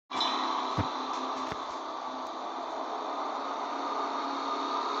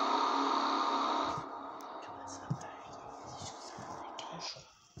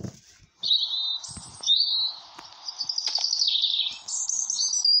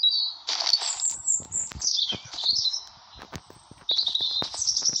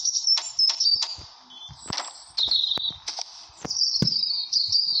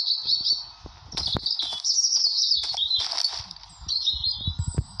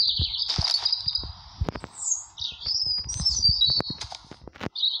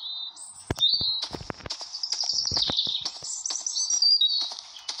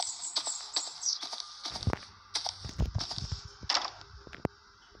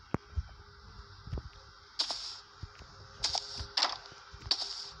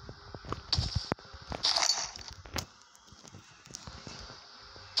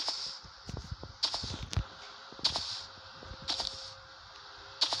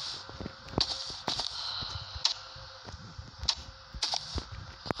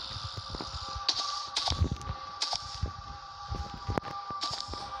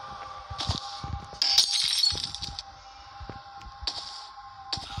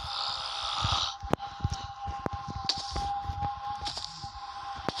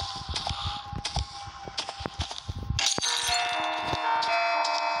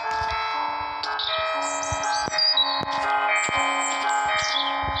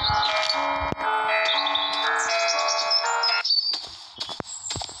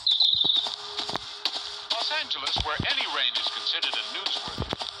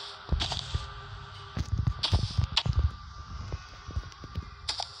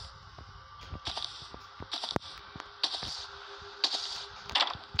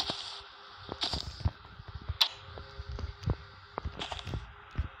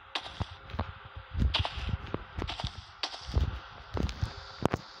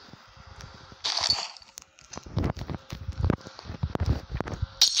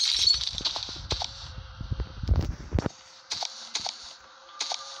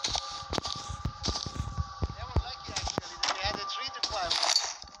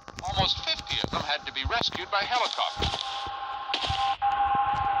50 of them had to be rescued by helicopter.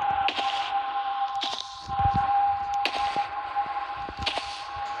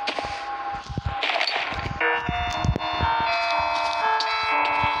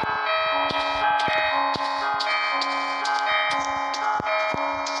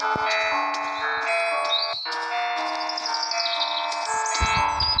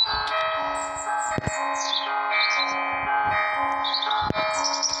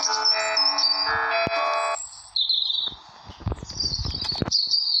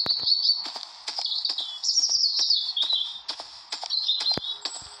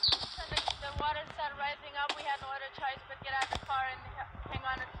 We had no other choice but get out of the car and hang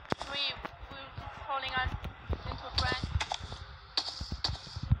on a tree. We were just holding on into a branch.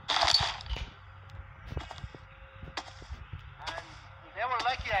 And they were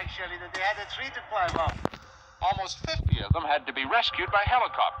lucky, actually, that they had a tree to climb up. Almost 50 of them had to be rescued by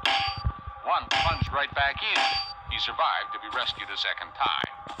helicopter. One plunged right back in. He survived to be rescued a second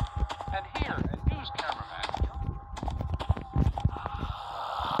time. And here, a news cameraman.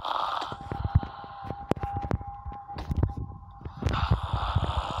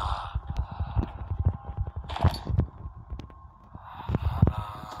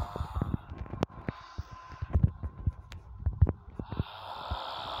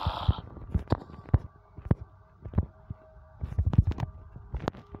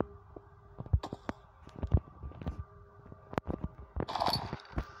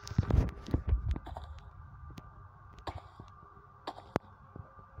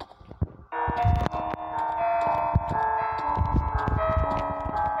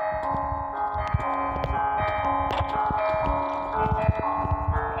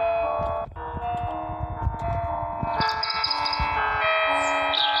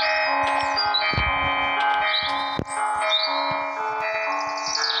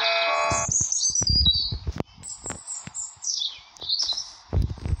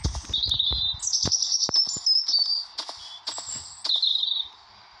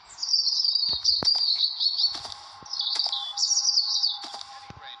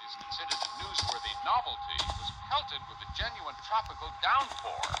 Novelty was pelted with a genuine tropical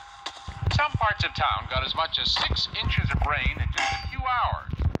downpour. Some parts of town got as much as 6 inches of rain in just a few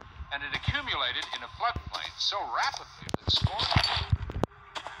hours, and it accumulated in a floodplain so rapidly that scores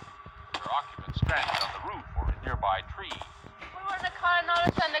of occupants stranded on the roof or in nearby trees. We were in the car and all of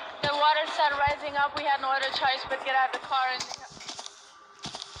a sudden the water started rising up. We had no other choice but get out of the car and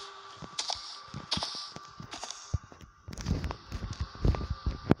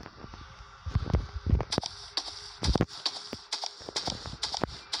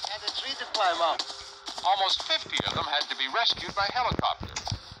climb up. Almost 50 of them had to be rescued by helicopter.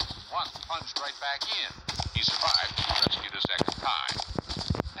 One plunged right back in. He survived to be rescued a second time.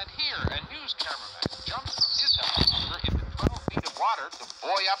 And here, a news cameraman jumped from his helicopter into 12 feet of water to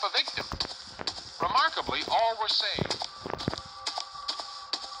buoy up a victim. Remarkably, all were saved.